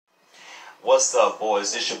What's up,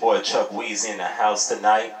 boys? This your boy Chuck Weezy in the house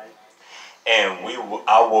tonight, and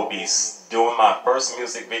I will be doing my first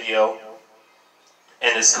music video,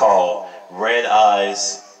 and it's called Red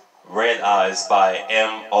Eyes, Red Eyes by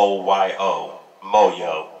MOYO,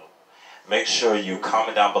 Moyo. Make sure you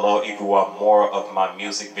comment down below if you want more of my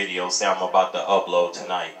music videos that I'm about to upload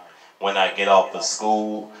tonight when I get off of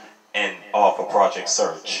school and off of Project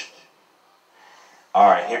Search.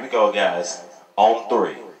 Alright, here we go, guys. On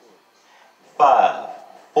 3. 5,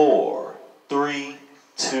 4, 3,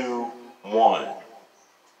 2, 1.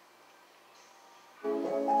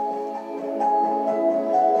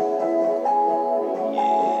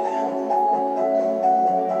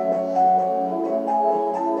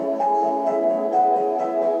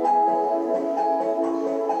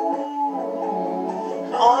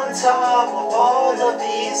 On top of all of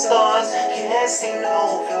these stars, can't see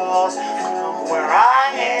no flaws from where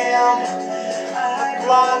I am. I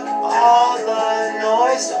block all the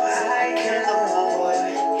noise so I can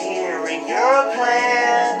avoid hearing your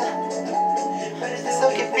plan. But it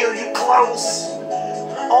still can feel you close.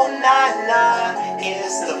 Oh, nah,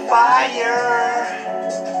 it's the fire.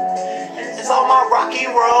 It's on my rocky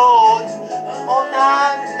road. Oh,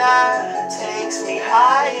 nah, takes me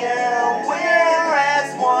higher. We're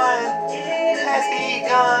as one, it has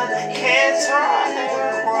begun. Can't turn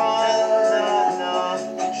and run, no.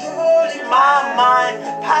 Controlling my mind,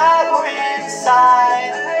 power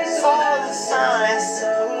inside. I saw the signs,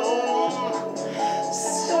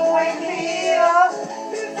 so wake me up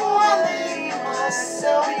before I leave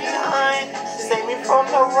myself behind. Save me from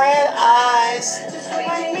the red eyes. Just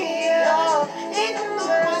wake me up,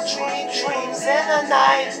 ignore my dreams in the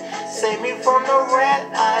night. Save me from the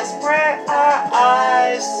red eyes, red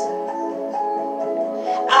eyes.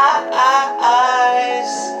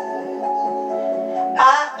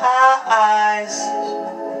 Eyes.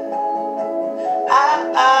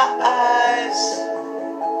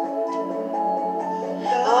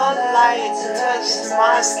 The light touches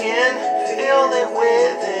my skin, feel it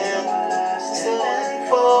within, till it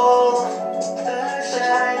full.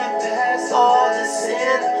 Shining past all the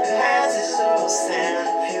sin, past is so sin,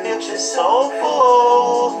 future so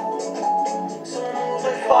full. So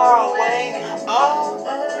moving far away, oh,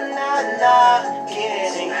 nah,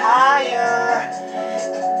 getting higher.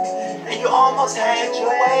 And you almost had your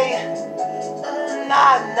way,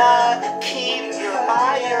 nah, keep your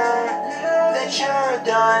fire. That you're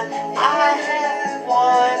done, I have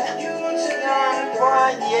won.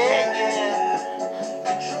 Run, yeah.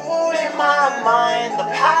 Controlling my mind, the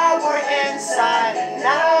power inside,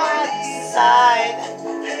 now I decide.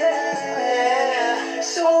 Yeah.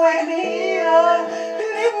 So wake me up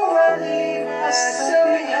before I leave myself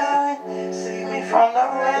behind. Save me from the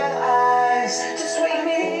red eyes. Just wake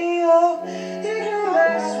me up, ignore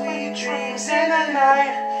my sweet dreams in the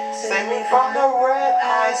night. Save me from the red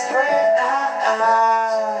eyes, red eyes.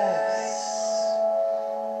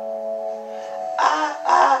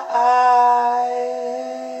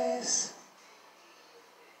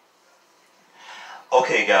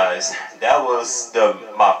 Okay, guys, that was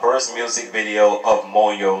my first music video of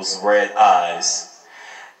Moyo's Red Eyes.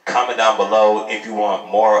 Comment down below if you want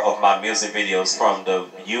more of my music videos from the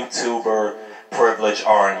YouTuber Privilege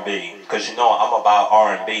R&B, because you know I'm about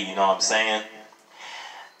R&B, you know what I'm saying?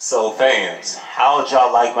 So fans, how would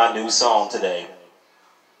y'all like my new song today?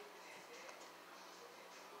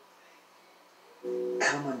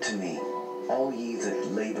 Come unto me, all ye that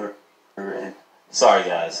labor and... Sorry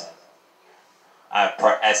guys, I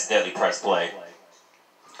accidentally pressed play.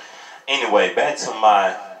 Anyway, back to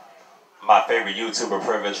my favorite YouTuber,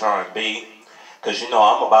 Privilege R&B, because you know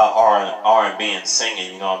I'm about R&B and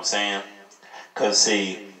singing, you know what I'm saying? Because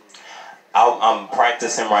see, I'm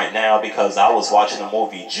practicing right now because I was watching the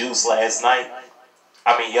movie Juice yesterday.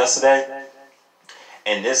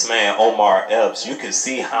 And this man, Omar Epps, you can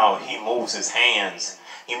see how he moves his hands.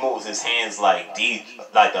 He moves his hands like the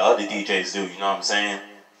other DJs do, you know what I'm saying?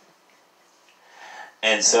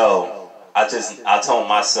 And so, I told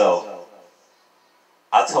myself,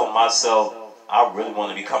 I really want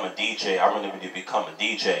to become a DJ. I really want to become a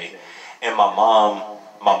DJ. And my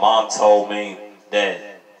mom told me that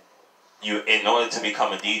in order to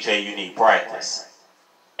become a DJ, you need practice.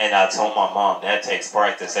 And I told my mom that takes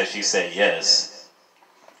practice, and she said yes.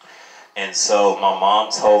 And so my mom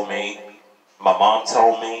told me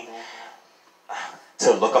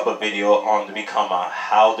to look up a video on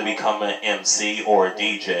how to become an MC or a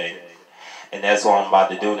DJ. And that's what I'm about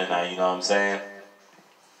to do tonight, you know what I'm saying?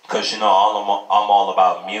 Because you know I'm all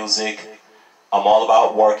about music. I'm all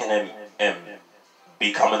about working and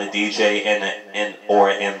becoming a DJ or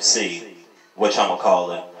an MC, which I'm gonna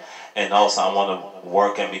call it. And also, I want to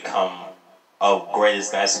work and become a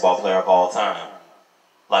greatest basketball player of all time,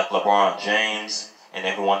 like LeBron James and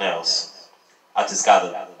everyone else. I just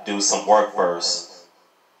gotta do some work first,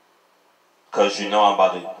 cause you know I'm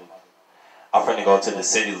finna go to the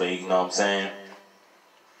city league. You know what I'm saying?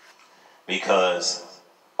 Because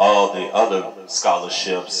all the other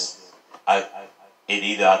scholarships, it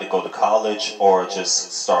either I had to go to college or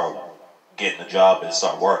just start getting a job and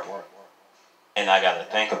start working. And I gotta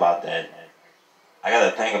think about that.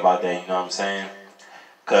 You know what I'm saying?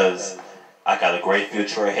 Because I got a great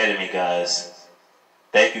future ahead of me, guys.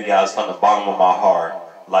 Thank you guys from the bottom of my heart,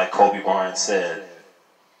 like Kobe Bryant said.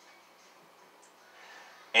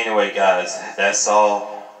 Anyway, guys, that's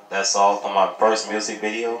all. That's all for my first music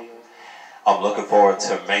video. I'm looking forward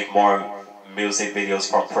to make more music videos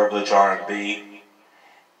from Privilege R&B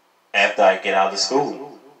after I get out of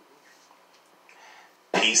school.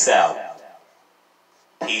 Peace out.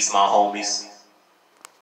 Peace, my homies.